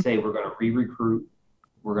 And we Mm-hmm. say we're going to re-recruit,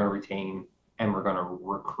 we're going to retain, and we're going to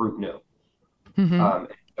recruit new. Mm-hmm.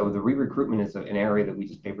 So the re-recruitment is an area that we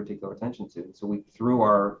just pay particular attention to. And so we, through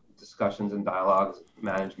our discussions and dialogues,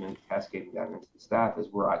 management cascading down into the staff, is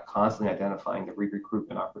we're constantly identifying the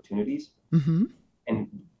re-recruitment opportunities. Mm-hmm. And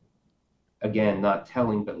again, not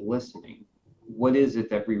telling, but listening. What is it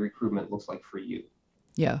that re-recruitment looks like for you?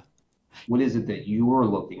 Yeah. What is it that you're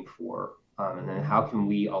looking for? And then how can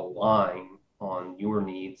we align on your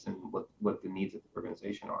needs and what the needs of the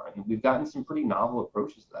organization are? And we've gotten some pretty novel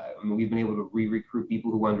approaches to that. I mean, we've been able to re-recruit people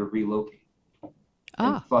who wanted to relocate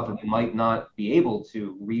and thought that they might not be able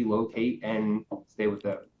to relocate and stay with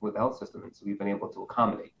the health system. And so we've been able to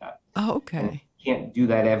accommodate that. Oh, okay. And can't do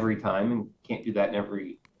that every time and can't do that in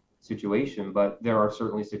every situation, but there are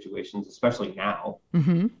certainly situations, especially now,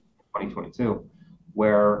 Mm-hmm. 2022,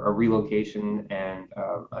 where a relocation and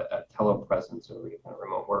a telepresence or kind of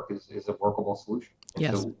remote work is a workable solution. And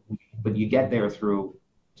Yes. so, but you get there through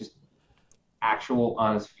just actual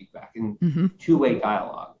honest feedback and Mm-hmm. two-way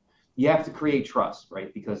dialogue. You have to create trust,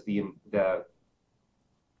 right? Because the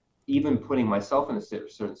even putting myself in a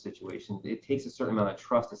certain situation, it takes a certain amount of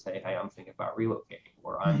trust to say, hey, I'm thinking about relocating,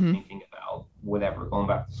 or I'm Mm-hmm. thinking about whatever, going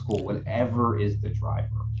back to school, whatever is the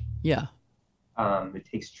driver. Yeah. It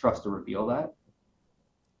takes trust to reveal that.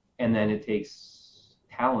 And then it takes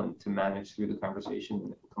talent to manage through the conversation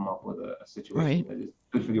and come up with a situation that is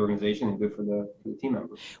good for the organization and good for the team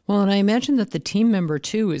members. Well, and I imagine that the team member,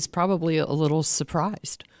 too, is probably a little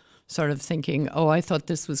surprised, sort of thinking, oh, I thought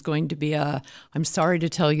this was going to be I'm sorry to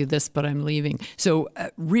tell you this, but I'm leaving. So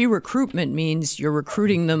re-recruitment means you're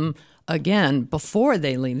recruiting them again before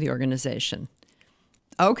they leave the organization.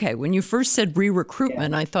 Okay, when you first said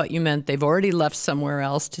re-recruitment, I thought you meant they've already left somewhere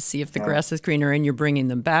else to see if the grass is greener and you're bringing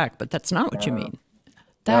them back, but that's not what you mean.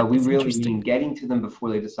 We really mean getting to them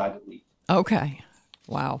before they decide to leave. Okay.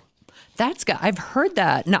 Wow. I've heard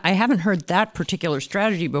that. Now, I haven't heard that particular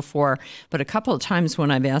strategy before, but a couple of times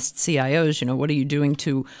when I've asked CIOs, what are you doing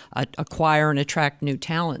to acquire and attract new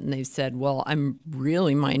talent? And they've said, well,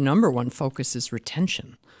 my number one focus is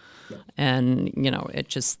retention. Yeah. And, it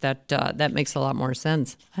just, that makes a lot more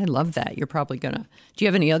sense. I love that. You're probably do you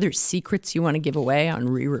have any other secrets you want to give away on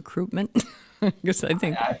re-recruitment? Because I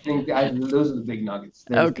think those are the big nuggets.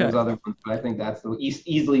 There's other ones, but I think that's the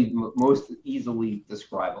most easily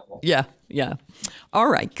describable. Yeah. All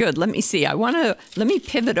right, good. Let me see. Let me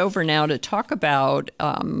pivot over now to talk about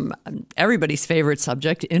everybody's favorite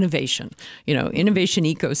subject, innovation. Innovation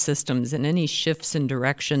ecosystems and any shifts in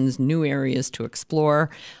directions, new areas to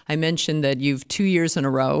explore. I mentioned that you've 2 years in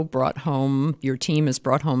a row your team has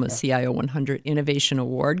brought home a CIO 100 Innovation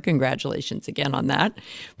Award. Congratulations again on that.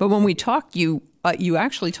 But when we talked, you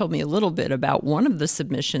actually told me a little bit about one of the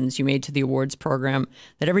submissions you made to the awards program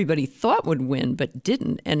that everybody thought would win but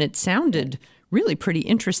didn't, and it sounded really pretty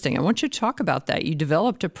interesting. I want you to talk about that. You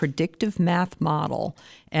developed a predictive math model,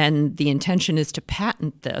 and the intention is to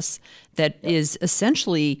patent this, that is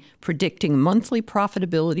essentially predicting monthly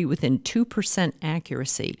profitability within 2%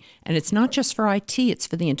 accuracy. And it's not just for IT, it's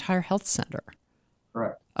for the entire health center.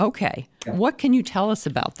 Correct. Okay. Yeah. What can you tell us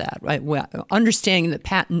about that? Right. Well, understanding that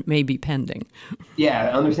patent may be pending.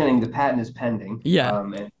 Yeah, understanding the patent is pending. Yeah.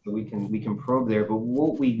 And we can probe there. But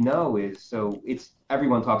what we know is,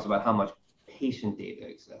 everyone talks about how much patient data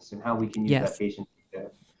exists and how we can use that patient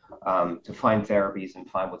data to find therapies and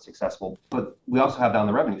find what's successful. But we also have that on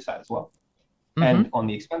the revenue side as well, and on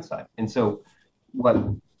the expense side. And so what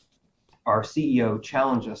our CEO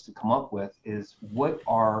challenged us to come up with is what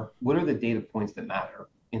are the data points that matter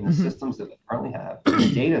in the systems that we currently have, and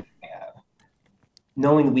the data that we have,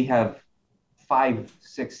 knowing that we have 5,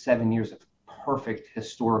 6, 7 years of perfect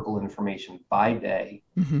historical information by day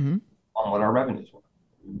on what our revenues were.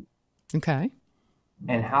 Okay.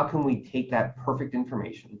 And how can we take that perfect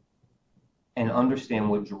information and understand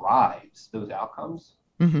what drives those outcomes,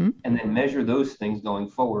 and then measure those things going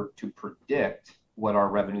forward to predict what our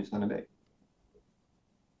revenue is going to be.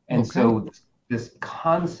 And so this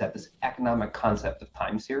economic concept of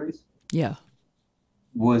time series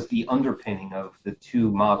was the underpinning of the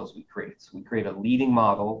two models we created. So we created a leading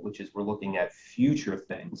model, which is we're looking at future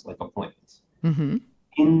things like appointments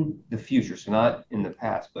in the future. So not in the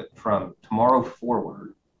past, but from tomorrow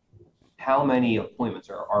forward, how many appointments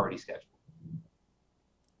are already scheduled?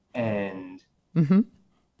 And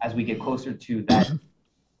as we get closer to that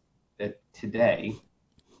today,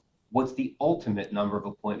 what's the ultimate number of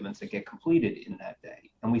appointments that get completed in that day?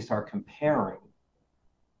 And we start comparing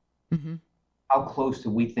Mm-hmm. how close do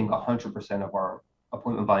we think 100% of our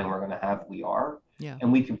appointment volume we're going to have we are. Yeah.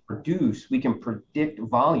 And we can predict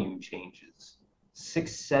volume changes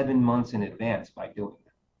 6-7 months in advance by doing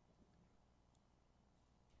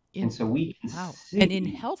that. And so we can see. And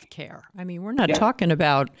in healthcare, I mean, we're not talking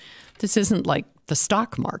about, this isn't like the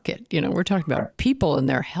stock market, you know, we're talking about people and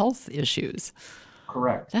their health issues.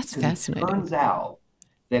 Correct. That's fascinating. It turns out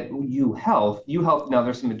that UHealth, now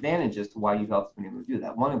there's some advantages to why UHealth has been able to do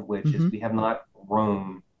that. One of which is we have not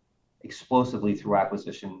grown explosively through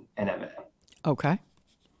acquisition and M&A. Okay.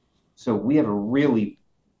 So we have a really,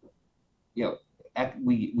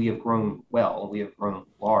 we have grown well, we have grown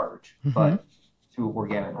large, but through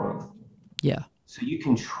organic growth. Yeah. So you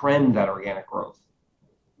can trend that organic growth.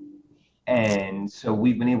 And so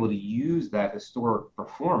we've been able to use that historic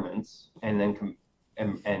performance and then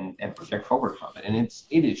and project forward from it. And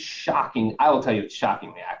it is shocking. I will tell you, it's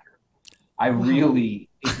shockingly accurate.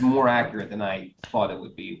 It's more accurate than I thought it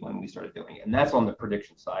would be when we started doing it. And that's on the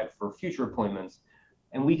prediction side for future appointments.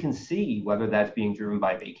 And we can see whether that's being driven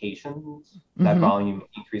by vacations, that volume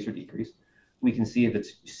increase or decrease. We can see if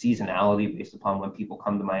it's seasonality based upon when people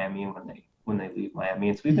come to Miami and when they leave Miami.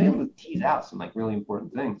 And so we've been able to tease out some like really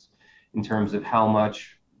important things in terms of how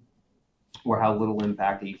much or how little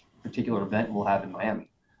impact a particular event will have in Miami,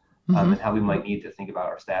 and how we might need to think about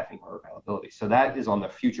our staffing or availability. So that is on the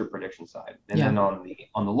future prediction side. And then on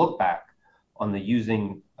the look back, on the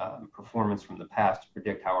using performance from the past to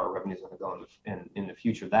predict how our revenues are going to go in the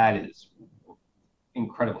future, that is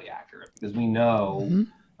incredibly accurate because we know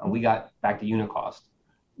we got back to unit cost.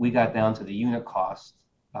 We got down to the unit cost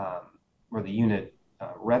or the unit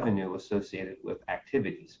revenue associated with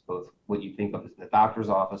activities, both what you think of as in the doctor's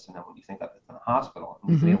office and then what you think of as in the hospital.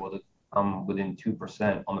 And we've been able to come within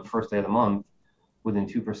 2% on the first day of the month, within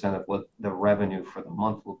 2% of what the revenue for the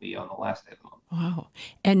month will be on the last day of the month. Wow.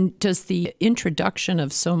 And does the introduction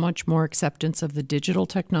of so much more acceptance of the digital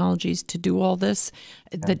technologies to do all this,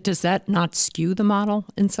 does that not skew the model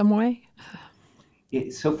in some way?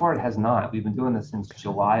 So far, it has not. We've been doing this since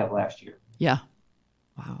July of last year. Yeah.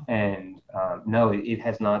 Wow. And no, it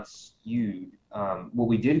has not skewed. What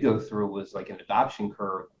we did go through was like an adoption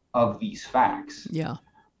curve of these facts. Yeah.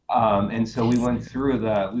 And so we went through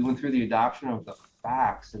the adoption of the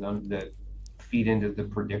facts that feed into the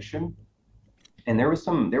prediction. And there was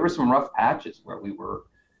some rough patches where we were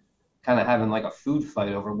kind of having like a food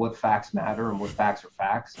fight over what facts matter and what facts are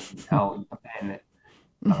facts and how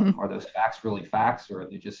are those facts really facts or are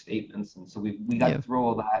they just statements? And so we got through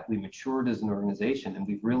all that. We matured as an organization and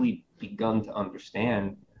we've really begun to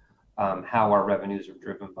understand how our revenues are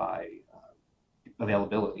driven by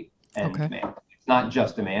availability and demand. It's not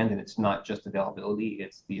just demand and it's not just availability.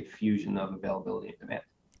 It's the fusion of availability and demand.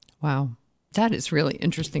 Wow. That is really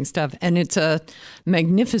interesting stuff. And it's a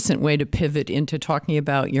magnificent way to pivot into talking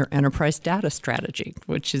about your enterprise data strategy,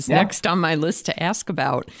 which is next on my list to ask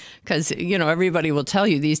about. Because, you know, everybody will tell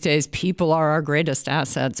you these days people are our greatest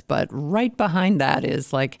assets. But right behind that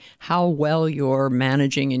is like how well you're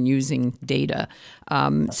managing and using data.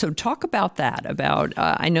 So talk about that.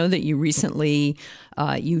 I know that you recently,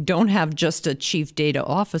 you don't have just a chief data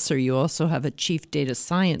officer, you also have a chief data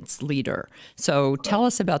science leader. So tell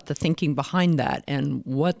us about the thinking behind that and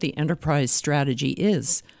what the enterprise strategy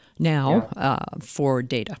is now for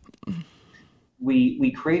data.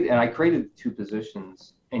 I created 2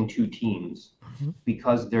 positions and 2 teams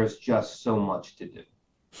because there's just so much to do.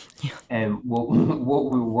 Yeah. And what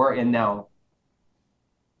we were, and now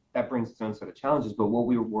that brings its own set of challenges, but what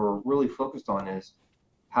we were really focused on is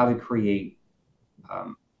how to create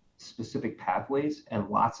specific pathways and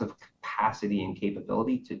lots of capacity and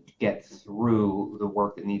capability to get through the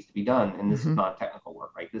work that needs to be done. And this is not technical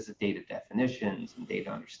work, right? This is data definitions and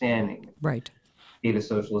data understanding, right? Data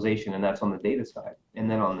socialization, and that's on the data side.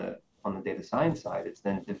 And then on the data science side, it's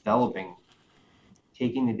then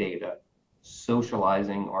taking the data,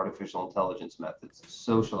 socializing artificial intelligence methods,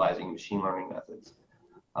 socializing machine learning methods,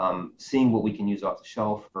 seeing what we can use off the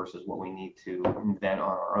shelf versus what we need to invent on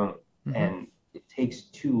our own. And it takes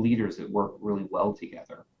 2 leaders that work really well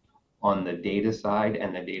together on the data side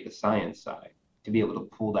and the data science side to be able to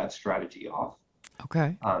pull that strategy off.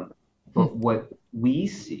 Okay. But what we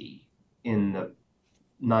see in the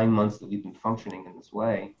 9 months that we've been functioning in this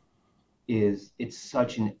way is it's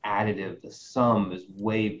such an additive. The sum is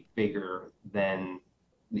way bigger than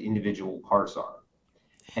the individual parts are.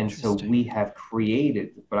 And so we have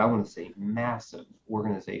created, but I want to say massive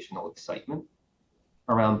organizational excitement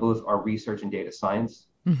around both our research and data science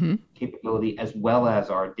capability, as well as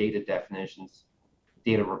our data definitions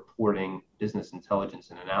data reporting, business intelligence,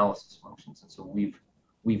 and analysis functions. And so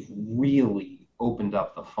we've really opened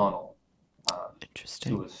up the funnel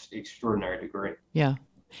to an extraordinary degree. Yeah.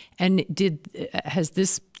 And has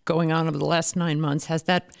this going on over the last 9 months, has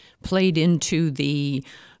that played into the,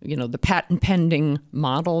 the patent pending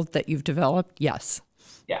model that you've developed? Yes.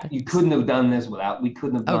 Yeah, you couldn't have done this we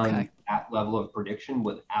couldn't have done that level of prediction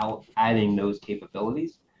without adding those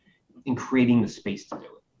capabilities and creating the space to do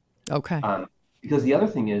it. Okay. Because the other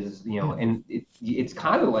thing is, and it's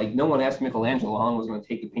kind of like no one asked Michelangelo how long it was going to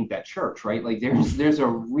take to paint that church, right? Like there's a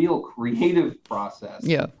real creative process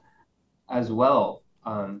as well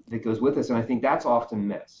that goes with this. And I think that's often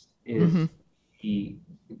missed is the,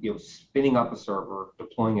 spinning up a server,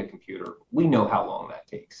 deploying a computer. We know how long that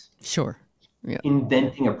takes. Sure. Yeah.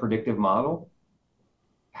 Inventing a predictive model,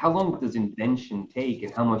 how long does invention take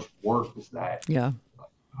and how much work does that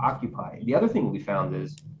occupy? The other thing we found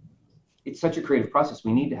is it's such a creative process.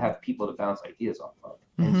 We need to have people to bounce ideas off of.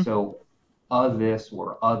 And so this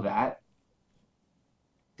or that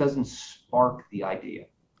doesn't spark the idea.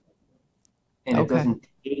 And it doesn't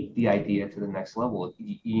take the idea to the next level.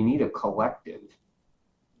 You need a collective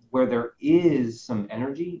where there is some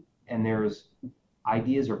energy and there's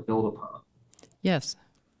ideas are built upon. Yes.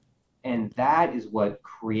 And that is what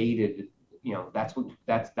created,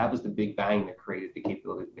 that was the big bang that created the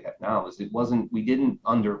capability we have now. We didn't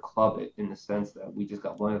underclub it in the sense that we just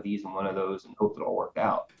got one of these and one of those and hoped it all worked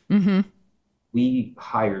out. We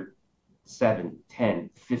hired 7, 10,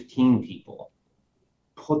 15 people,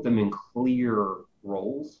 put them in clear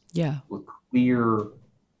roles with clear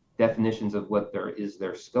definitions of what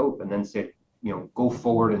their scope, and then said, go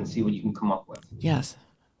forward and see what you can come up with. Yes.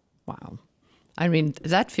 Wow. I mean,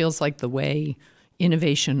 that feels like the way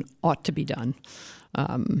innovation ought to be done,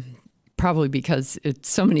 probably because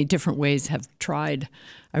so many different ways have tried.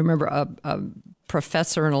 I remember a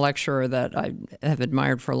professor and a lecturer that I have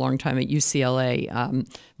admired for a long time at UCLA,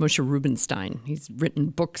 Moshe Rubinstein. He's written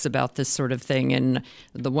books about this sort of thing. And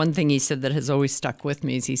the one thing he said that has always stuck with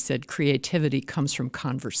me is he said, creativity comes from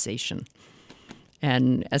conversation.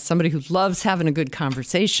 And as somebody who loves having a good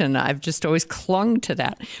conversation, I've just always clung to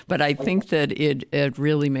that. But I think that it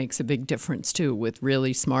really makes a big difference, too, with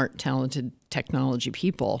really smart, talented technology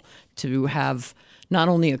people to have not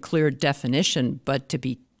only a clear definition, but to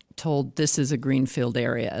be told this is a greenfield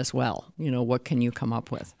area as well. What can you come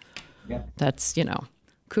up with? Yeah. That's,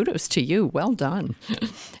 kudos to you. Well done.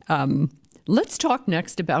 Let's talk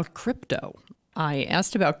next about crypto. I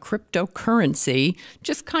asked about cryptocurrency,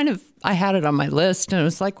 just kind of, I had it on my list and I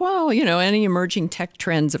was like, well, any emerging tech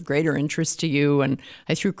trends of greater interest to you? And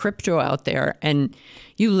I threw crypto out there and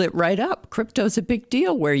you lit right up. Crypto's a big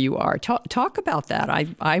deal where you are. Talk about that.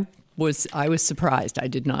 I was surprised. I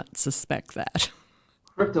did not suspect that.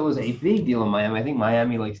 Crypto is a big deal in Miami. I think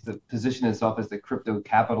Miami likes to position itself as the crypto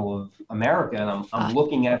capital of America. And I'm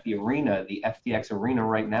looking at the arena, the FTX arena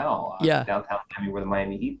right now, downtown Miami, where the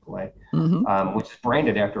Miami Heat play, which is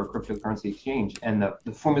branded after a cryptocurrency exchange. And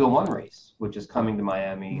the Formula One race, which is coming to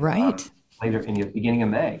Miami later in the beginning of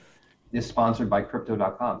May, is sponsored by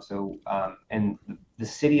Crypto.com. So, and the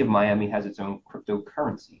city of Miami has its own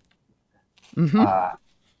cryptocurrency.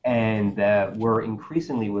 And we're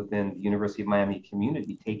increasingly within the University of Miami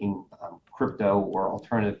community taking crypto or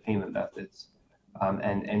alternative payment methods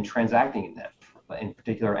and transacting in them, in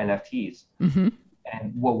particular NFTs.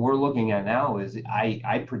 And what we're looking at now is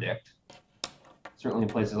I predict, certainly in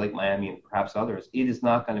places like Miami and perhaps others, it is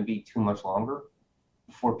not going to be too much longer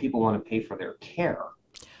before people want to pay for their care.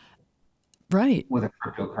 With a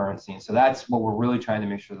cryptocurrency. And so that's what we're really trying to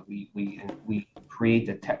make sure that we create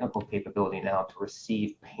the technical capability now to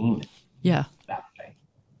receive payment that way.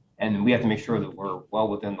 And we have to make sure that we're well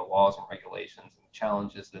within the laws and regulations and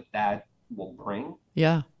challenges that will bring.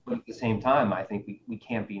 But at the same time, I think we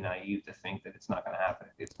can't be naive to think that it's not going to happen.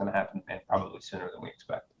 It's going to happen and probably sooner than we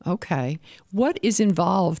expect. Okay. What is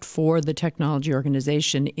involved for the technology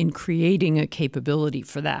organization in creating a capability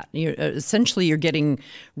for that? Essentially, you're getting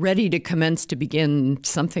ready to commence to begin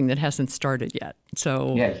something that hasn't started yet.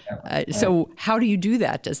 So, so how do you do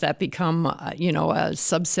that? Does that become, a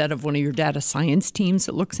subset of one of your data science teams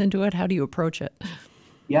that looks into it? How do you approach it?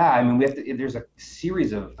 Yeah, I mean, there's a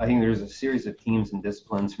series of teams and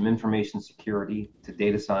disciplines, from information security to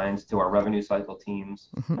data science to our revenue cycle teams,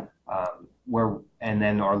 and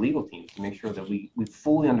then our legal teams, to make sure that we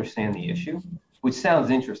fully understand the issue, which sounds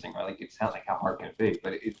interesting, right? Like it sounds like how hard can it be,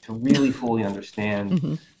 but to really fully understand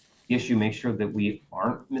the issue, make sure that we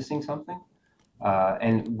aren't missing something,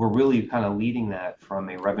 And we're really kind of leading that from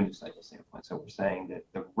a revenue cycle standpoint. So we're saying that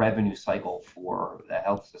the revenue cycle for the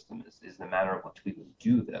health system is the manner in which we would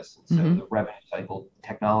do this. And so the revenue cycle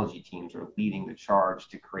technology teams are leading the charge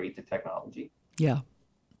to create the technology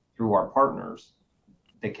through our partners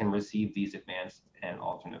that can receive these advanced and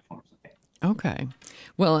alternate forms of payment. Okay.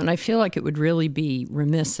 Well, and I feel like it would really be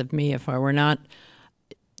remiss of me if I were not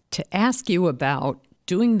to ask you about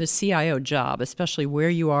doing the CIO job, especially where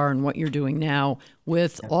you are and what you're doing now,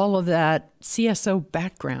 with all of that CSO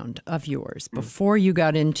background of yours. Before you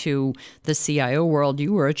got into the CIO world,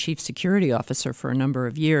 you were a chief security officer for a number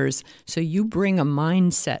of years. So you bring a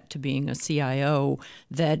mindset to being a CIO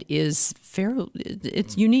that is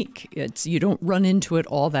it's unique. You don't run into it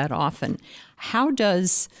all that often. How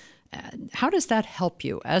does that help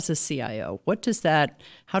you as a CIO?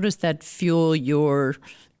 How does that fuel your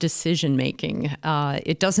decision making?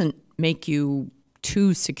 It doesn't make you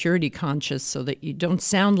too security conscious so that you don't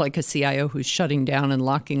sound like a CIO who's shutting down and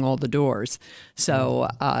locking all the doors. So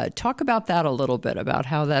talk about that a little bit, about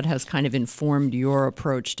how that has kind of informed your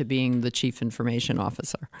approach to being the chief information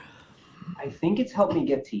officer. I think it's helped me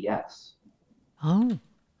get to yes. Oh,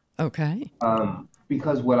 okay.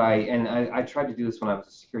 Because I tried to do this when I was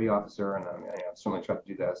a security officer, and I certainly tried to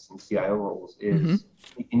do this in CIO roles, is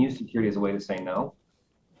you can use security as a way to say no,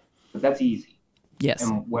 but that's easy. Yes.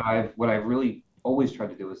 And what I've really always tried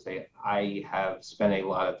to do is say, I have spent a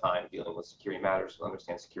lot of time dealing with security matters, so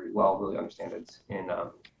understand security well, really understand it in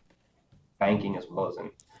banking as well as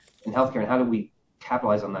in healthcare, and how do we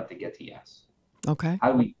capitalize on that to get to yes? Okay.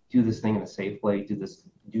 How do we do this thing in a safe way, do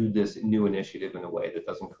this new initiative in a way that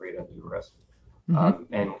doesn't create undue risk?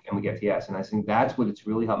 And we get to yes. And I think that's what it's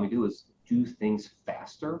really helped me do, is do things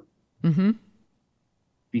faster,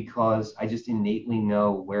 because I just innately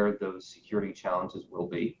know where those security challenges will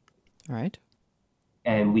be. All right.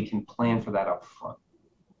 And we can plan for that up front.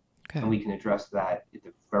 Okay. And we can address that at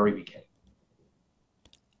the very beginning.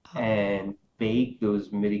 And bake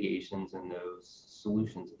those mitigations and those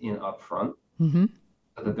solutions in up front, so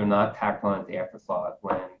that they're not tacked on at the afterthought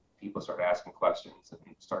when people start asking questions and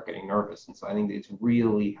start getting nervous. And so I think it's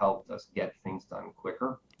really helped us get things done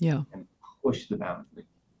quicker and push the boundary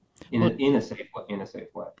in a safe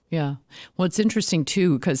way. Yeah. Well, it's interesting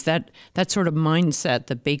too, because that sort of mindset,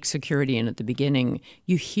 the bake security in at the beginning,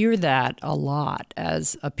 you hear that a lot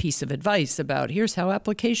as a piece of advice about here's how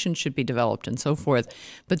applications should be developed and so forth.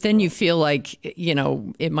 But then you feel like,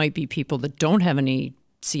 it might be people that don't have any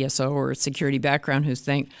CSO or security background who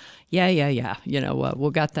think,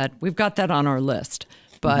 we've got that on our list.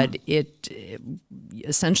 But it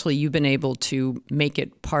essentially, you've been able to make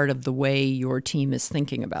it part of the way your team is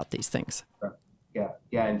thinking about these things.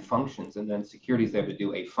 Yeah, and functions, and then security is there to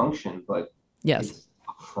do a function, but it's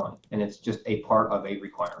upfront, and it's just a part of a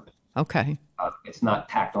requirement. Okay. It's not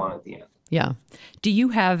tacked on at the end. Yeah. Do you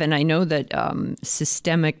have, and I know that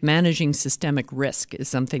managing systemic risk is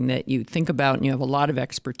something that you think about and you have a lot of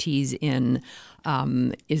expertise in.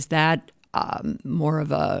 Is that more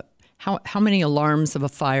of a, how many alarms of a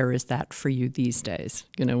fire is that for you these days?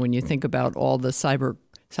 When you think about all the cyber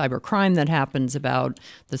crime that happens, about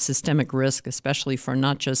the systemic risk, especially for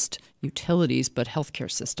not just utilities, but healthcare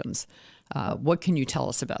systems. What can you tell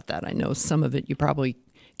us about that? I know some of it you probably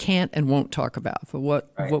can't and won't talk about, but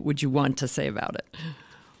what would you want to say about it?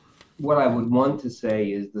 What I would want to say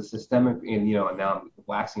is the systemic, and now I'm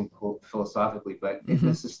waxing philosophically, but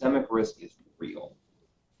the systemic risk is real.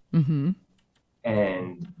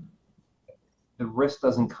 And the risk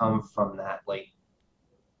doesn't come from that,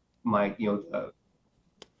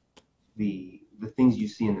 the things you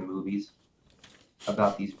see in the movies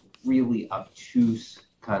about these really obtuse,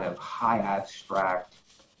 kind of high abstract,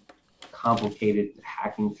 complicated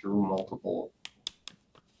hacking through multiple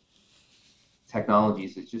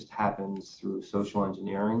technologies. It just happens through social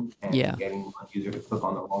engineering and getting one user to click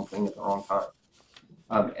on the wrong thing at the wrong time.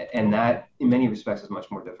 And that, in many respects, is much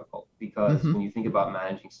more difficult, because when you think about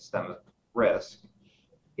managing systemic risk,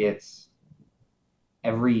 it's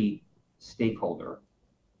every stakeholder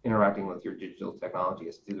interacting with your digital technology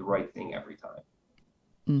has to do the right thing every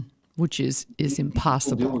time. Which is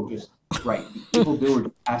impossible. People do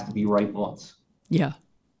it has to be right once. Yeah.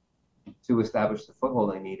 To establish the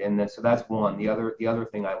foothold they need. And so that's one. The other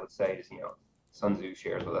thing I would say is, Sun Tzu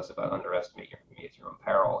shares with us about underestimate your enemy at your own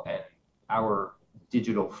peril. And our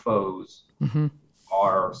digital foes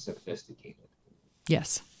are sophisticated.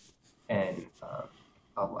 Yes. And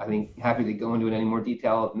I think happy to go into it any more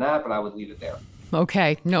detail than that, but I would leave it there.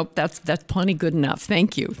 Okay. Nope. That's plenty good enough.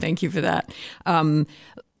 Thank you. Thank you for that.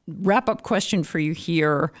 Wrap-up question for you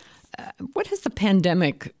here. What has the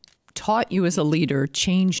pandemic taught you as a leader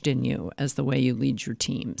changed in you as the way you lead your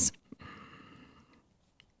teams?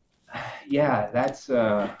 Yeah, that's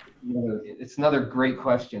it's another great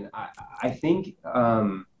question. I think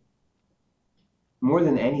more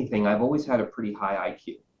than anything, I've always had a pretty high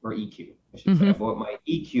IQ or EQ, I should say. But my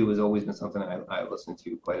EQ has always been something I listen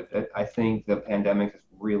to quite a bit. I think the pandemic has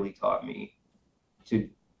really taught me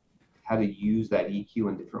how to use that EQ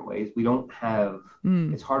in different ways. We don't have,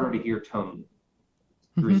 it's harder to hear tone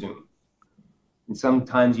through Zoom. And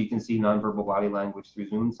sometimes you can see nonverbal body language through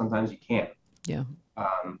Zoom, sometimes you can't. Yeah.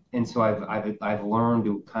 And so I've learned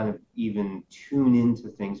to kind of even tune into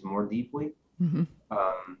things more deeply, and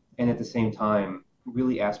at the same time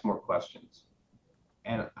really ask more questions.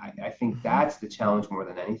 And I think that's the challenge more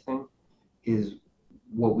than anything, is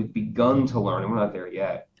what we've begun to learn, and we're not there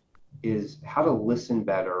yet, is how to listen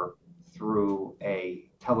better through a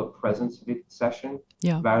telepresence session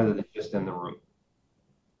rather than just in the room.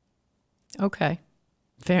 Okay.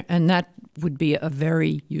 Fair. And that would be a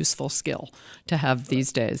very useful skill to have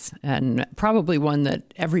these days, and probably one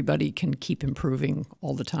that everybody can keep improving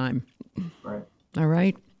all the time. Right. All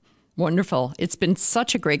right. Wonderful. It's been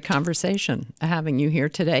such a great conversation having you here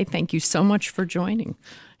today. Thank you so much for joining.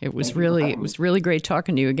 It was really great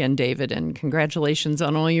talking to you again, David, and congratulations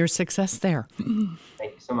on all your success there.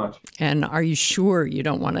 Thank you so much. And are you sure you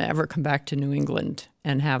don't want to ever come back to New England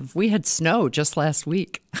and we had snow just last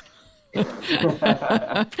week.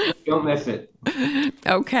 Don't miss it.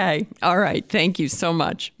 Okay. All right. Thank you so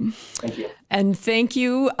much. Thank you. And thank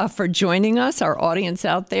you for joining us, our audience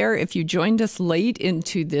out there. If you joined us late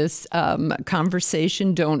into this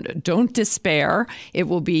conversation, don't despair. It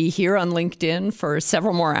will be here on LinkedIn for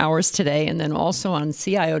several more hours today, and then also on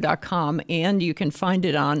CIO.com. And you can find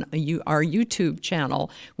it on our YouTube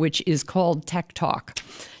channel, which is called Tech Talk.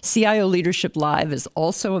 CIO Leadership Live is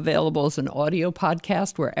also available as an audio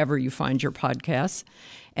podcast wherever you find your podcasts.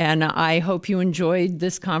 And I hope you enjoyed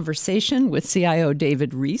this conversation with CIO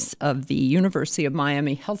David Reis of the University of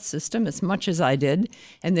Miami Health System as much as I did,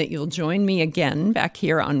 and that you'll join me again back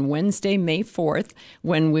here on Wednesday, May 4th,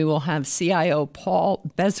 when we will have CIO Paul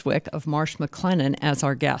Beswick of Marsh McLennan as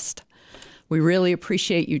our guest. We really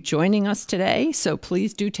appreciate you joining us today, so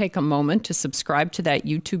please do take a moment to subscribe to that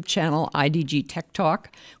YouTube channel, IDG Tech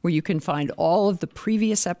Talk, where you can find all of the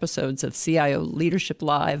previous episodes of CIO Leadership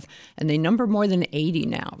Live, and they number more than 80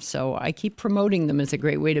 now, so I keep promoting them as a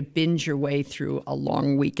great way to binge your way through a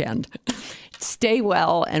long weekend. Stay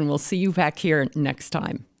well, and we'll see you back here next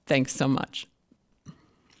time. Thanks so much.